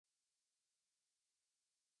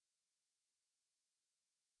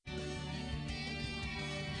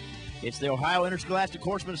It's the Ohio Interscholastic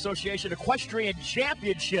Horseman Association Equestrian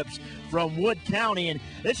Championships from Wood County, and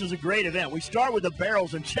this was a great event. We start with the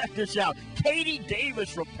barrels, and check this out. Katie Davis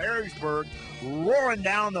from Perrysburg roaring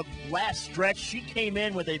down the last stretch. She came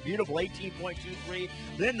in with a beautiful 18.23.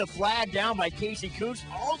 Then the flag down by Casey Kuntz,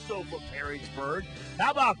 also from Perrysburg.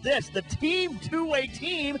 How about this? The team, two-way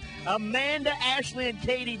team, Amanda Ashley and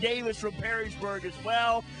Katie Davis from Perrysburg as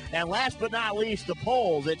well. And last but not least, the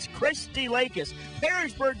polls. It's Christy Lakis.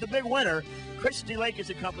 Perrysburg, the big winner. Christy Lakis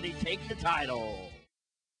and company take the title.